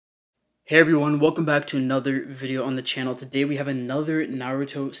Hey everyone, welcome back to another video on the channel. Today we have another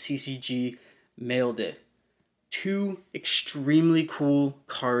Naruto CCG mail day. Two extremely cool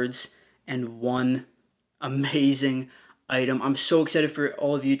cards and one amazing item. I'm so excited for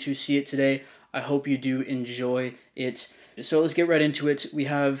all of you to see it today. I hope you do enjoy it. So let's get right into it. We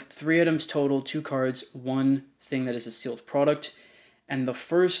have 3 items total, 2 cards, 1 thing that is a sealed product. And the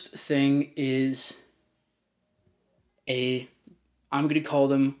first thing is I'm going to call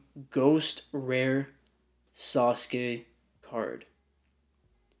them Ghost Rare Sasuke card.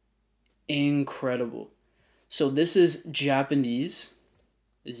 Incredible. So this is Japanese,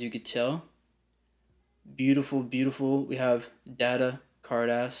 as you could tell. Beautiful, beautiful. We have data, card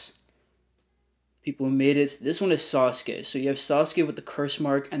ass. People who made it. This one is Sasuke. So you have Sasuke with the curse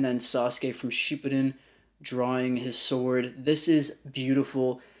mark and then Sasuke from Shippuden drawing his sword. This is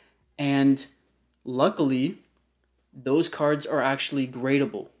beautiful. And luckily, those cards are actually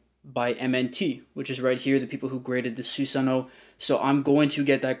gradable by MNT, which is right here, the people who graded the Susanoo. So I'm going to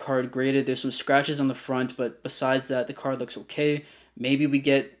get that card graded. There's some scratches on the front, but besides that, the card looks okay. Maybe we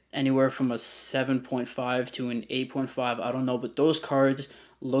get anywhere from a 7.5 to an 8.5. I don't know, but those cards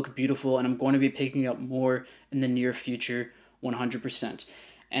look beautiful, and I'm going to be picking up more in the near future, 100%.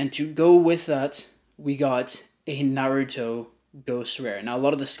 And to go with that, we got a Naruto Ghost Rare. Now, a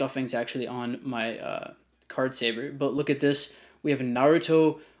lot of the scuffing is actually on my card saver, but look at this. We have a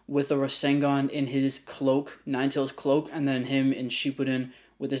Naruto with a Rasengan in his cloak, Nine-Tails cloak, and then him in Shippuden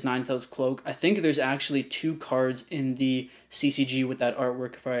with his Nine-Tails cloak. I think there's actually 2 cards in the CCG with that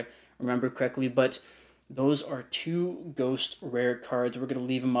artwork, if I remember correctly, but those are 2 Ghost Rare cards. We're going to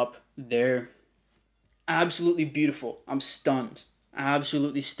leave them up there. Absolutely beautiful. I'm stunned.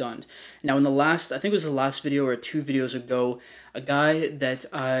 Absolutely stunned. Now, in the last, I think it was the last video or 2 videos ago, a guy that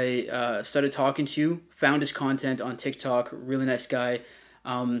I started talking to found his content on TikTok. Really nice guy.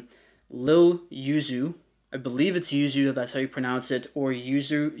 Lil Yuzu, I believe it's Yuzu, that's how you pronounce it, or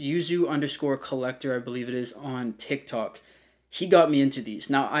Yuzu_collector, I believe it is, on TikTok. He got me into these.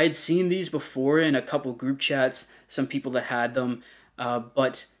 Now, I had seen these before in a couple group chats, some people that had them,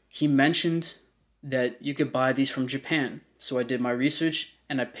 but he mentioned that you could buy these from Japan. So I did my research,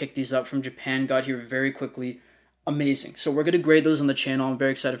 and I picked these up from Japan, got here very quickly. Amazing. So we're going to grade those on the channel. I'm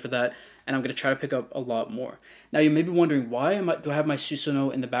very excited for that, and I'm going to try to pick up a lot more. Now, you may be wondering, why do I have my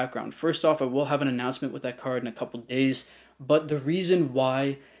Susanoo in the background? First off, I will have an announcement with that card in a couple days, but the reason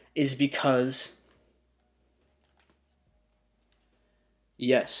why is because,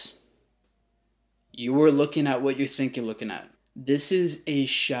 yes, you are looking at what you think you're looking at. This is a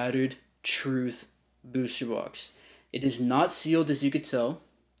Shattered Truth booster box. It is not sealed, as you could tell.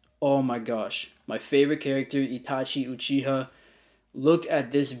 Oh my gosh, my favorite character, Itachi Uchiha. Look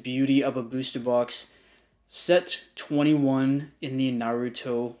at this beauty of a booster box. Set 21 in the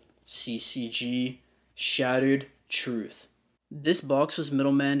Naruto CCG, Shattered Truth. This box was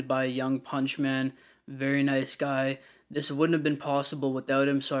middlemaned by Young Punch Man. Very nice guy. This wouldn't have been possible without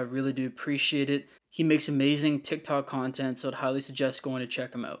him, so I really do appreciate it. He makes amazing TikTok content, so I'd highly suggest going to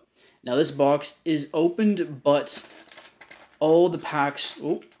check him out. Now, this box is opened, but all the packs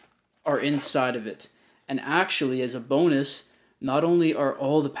are inside of it. And actually, as a bonus, not only are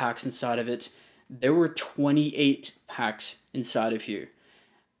all the packs inside of it, there were 28 packs inside of here.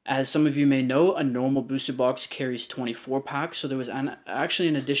 As some of you may know, a normal booster box carries 24 packs, so there was actually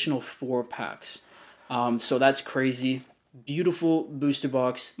an additional 4 packs. So that's crazy. Beautiful booster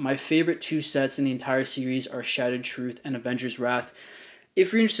box. My favorite 2 sets in the entire series are Shattered Truth and Avengers Wrath.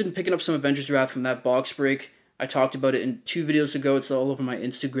 If you're interested in picking up some Avengers Wrath from that box break, I talked about it in 2 videos ago. It's all over my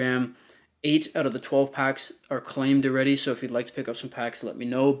Instagram. 8 out of the 12 packs are claimed already, so if you'd like to pick up some packs, let me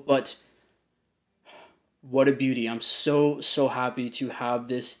know. But what a beauty. I'm so happy to have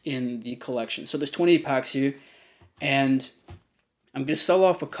this in the collection. So there's 28 packs here, and I'm going to sell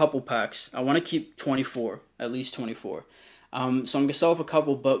off a couple packs. I want to keep 24, at least 24. So I'm going to sell off a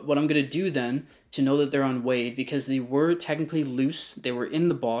couple, but what I'm going to do then, to know that they're unweighed, because they were technically loose, they were in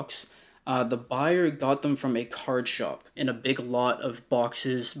the box, the buyer got them from a card shop in a big lot of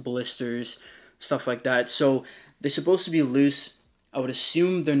boxes, blisters, stuff like that. So they're supposed to be loose. I would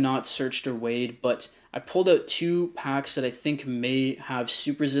assume they're not searched or weighed, but I pulled out 2 packs that I think may have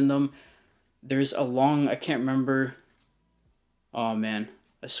supers in them. There's a long, I can't remember. Oh man,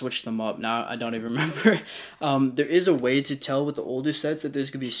 I switched them up. Now I don't even remember. There is a way to tell with the older sets that there's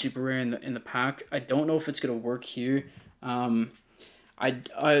going to be a super rare in the pack. I don't know if it's going to work here. I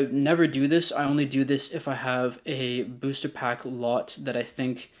never do this. I only do this if I have a booster pack lot that I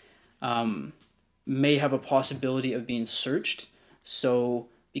think may have a possibility of being searched. So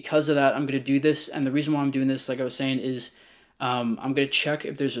because of that, I'm going to do this. And the reason why I'm doing this, like I was saying, is I'm going to check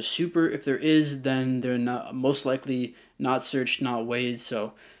if there's a super. If there is, then they're not most likely not searched, not weighed,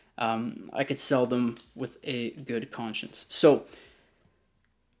 so I could sell them with a good conscience. So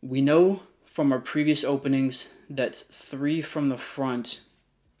we know from our previous openings that 3 from the front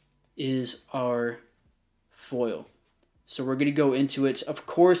is our foil. So we're going to go into it. Of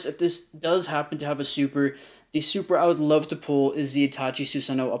course, if this does happen to have a super, the super I would love to pull is the Itachi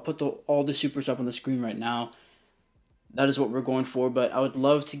Susanoo. I'll put all the supers up on the screen right now. That is what we're going for, but I would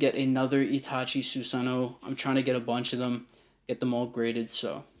love to get another Itachi Susanoo. I'm trying to get a bunch of them, get them all graded.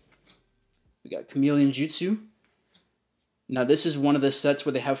 So we got Chameleon Jutsu. Now this is one of the sets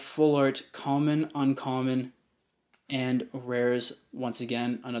where they have full art, common, uncommon, and rares. Once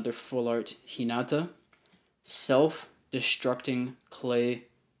again, another full art Hinata. Self-destructing clay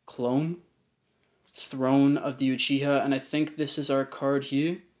clone. Throne of the Uchiha, and I think this is our card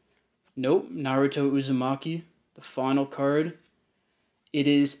here. Nope, Naruto Uzumaki. The final card, it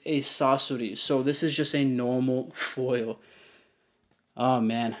is a Sasori. So this is just a normal foil. Oh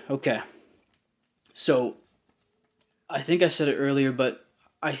man, okay. So I think I said it earlier, but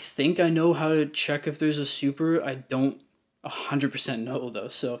I think I know how to check if there's a super. I don't 100% know though.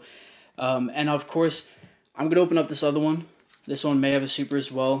 So, and of course, I'm gonna open up this other one. This one may have a super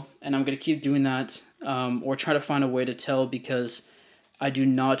as well, and I'm gonna keep doing that, or try to find a way to tell, because I do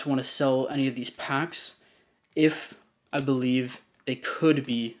not want to sell any of these packs if I believe they could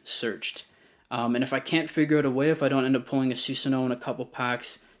be searched. And if I can't figure out a way, if I don't end up pulling a Susanoo in a couple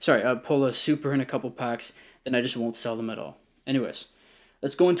packs, pull a super in a couple packs, then I just won't sell them at all. Anyways,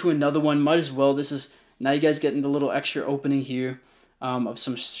 let's go into another one. Might as well. This is, now you guys getting the little extra opening here of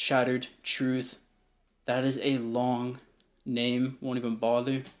some Shattered Truth. That is a long name, won't even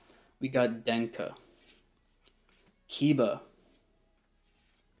bother. We got Denka. Kiba.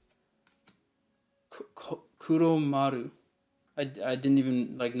 Kuromaru. I didn't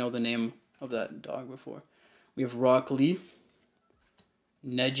even know the name of that dog before. We have Rock Lee.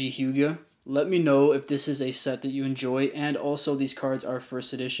 Neji Hyuga. Let me know if this is a set that you enjoy, and also these cards are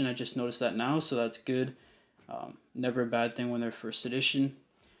first edition. I just noticed that now, so that's good. Never a bad thing when they're first edition.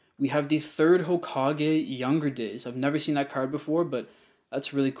 We have the 3rd Hokage Younger Days. I've never seen that card before, but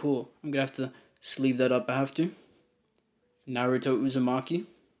that's really cool. I'm going to have to sleeve that up after. Naruto Uzumaki.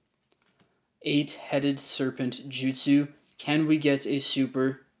 8-headed serpent jutsu. Can we get a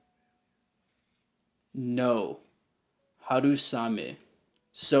super? No. Harusame.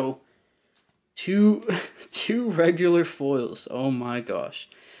 So two regular foils. Oh my gosh.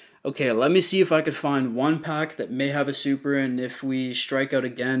 Okay, let me see if I could find one pack that may have a super, and if we strike out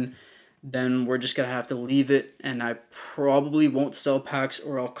again, then we're just gonna have to leave it, and I probably won't sell packs,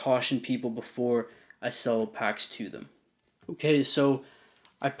 or I'll caution people before I sell packs to them. Okay, so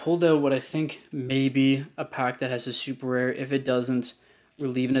I pulled out what I think may be a pack that has a super rare. If it doesn't, we're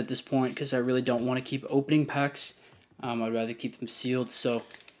leaving at this point, because I really don't want to keep opening packs. I'd rather keep them sealed. So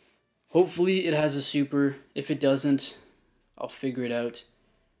hopefully it has a super. If it doesn't, I'll figure it out.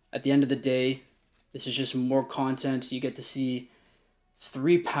 At the end of the day, this is just more content. You get to see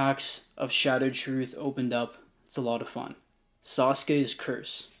 3 packs of Shattered Truth opened up. It's a lot of fun. Sasuke's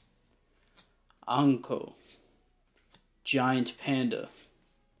Curse. Anko. Giant Panda.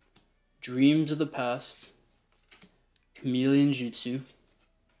 Dreams of the Past. Chameleon Jutsu.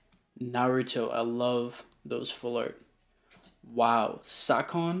 Naruto. I love those full art. Wow.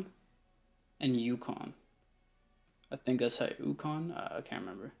 Sakon and Yukon. I think that's how Ukon. I can't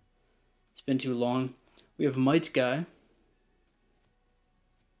remember. It's been too long. We have Might Guy.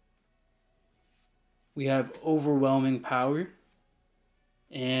 We have Overwhelming Power.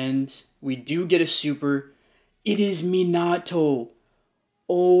 And we do get a super. It is Minato.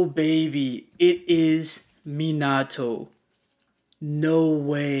 Oh, baby. It is Minato. No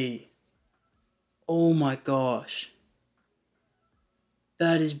way. Oh my gosh.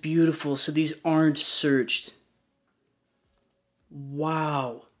 That is beautiful. So these aren't searched.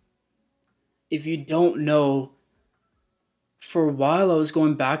 Wow. If you don't know, for a while I was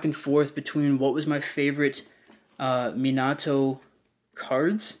going back and forth between what was my favorite Minato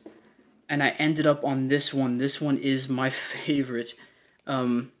cards, and I ended up on this one. This one is my favorite.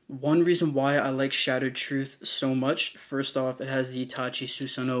 One reason why I like Shattered Truth so much, first off, it has the Itachi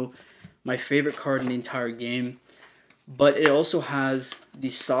Susanoo, my favorite card in the entire game, but it also has the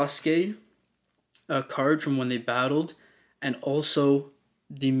Sasuke card from when they battled, and also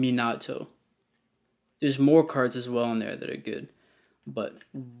the Minato. There's more cards as well in there that are good, but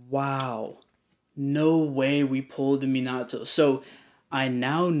wow, no way we pulled the Minato. So I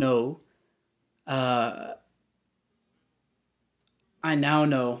now know that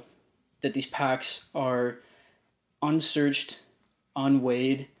these packs are unsearched,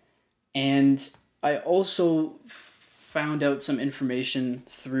 unweighed, and I also found out some information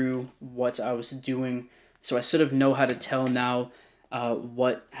through what I was doing, so I sort of know how to tell now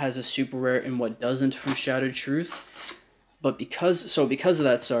what has a super rare and what doesn't from Shattered Truth. But because of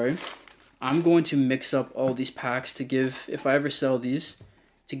that, sorry, I'm going to mix up all these packs to give, if I ever sell these,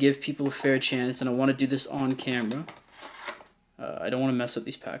 to give people a fair chance, and I want to do this on camera. I don't want to mess up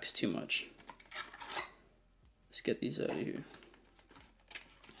these packs too much. Let's get these out of here.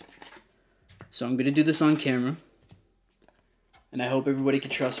 So I'm going to do this on camera, and I hope everybody can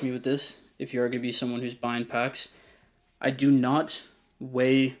trust me with this if you are going to be someone who's buying packs. I do not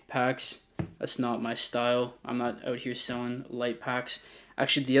weigh packs. That's not my style. I'm not out here selling light packs.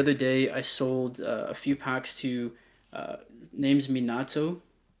 Actually, the other day I sold a few packs to name's Minato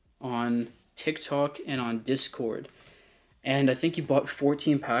on TikTok and on Discord. And I think he bought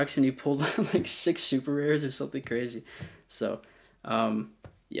 14 packs and he pulled like 6 super rares or something crazy. So,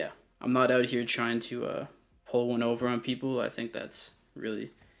 yeah. I'm not out here trying to pull one over on people. I think that's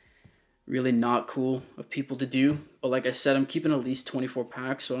really not cool of people to do. But like I said, I'm keeping at least 24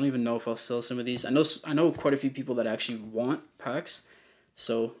 packs, so I don't even know if I'll sell some of these. I know quite a few people that actually want packs,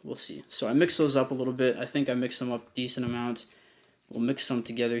 so we'll see. So I mix those up a little bit. I think I mixed them up a decent amount. We'll mix them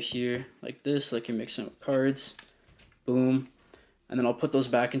together here like this, like you're mixing up cards. Boom. And then I'll put those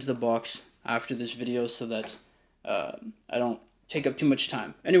back into the box after this video so that I don't take up too much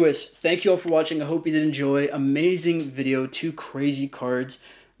time. Anyways, thank you all for watching. I hope you did enjoy. Amazing video. 2 crazy cards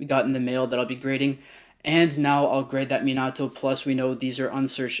we got in the mail that I'll be grading. And now I'll grade that Minato. Plus, we know these are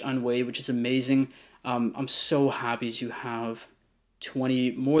unsearched, unweighed, which is amazing. I'm so happy to have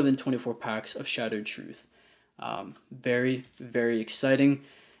more than 24 packs of Shattered Truth. Very, very exciting.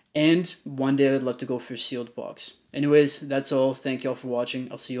 And one day I'd love to go for a sealed box. Anyways, that's all. Thank you all for watching.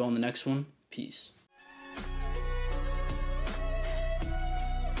 I'll see you all in the next one. Peace.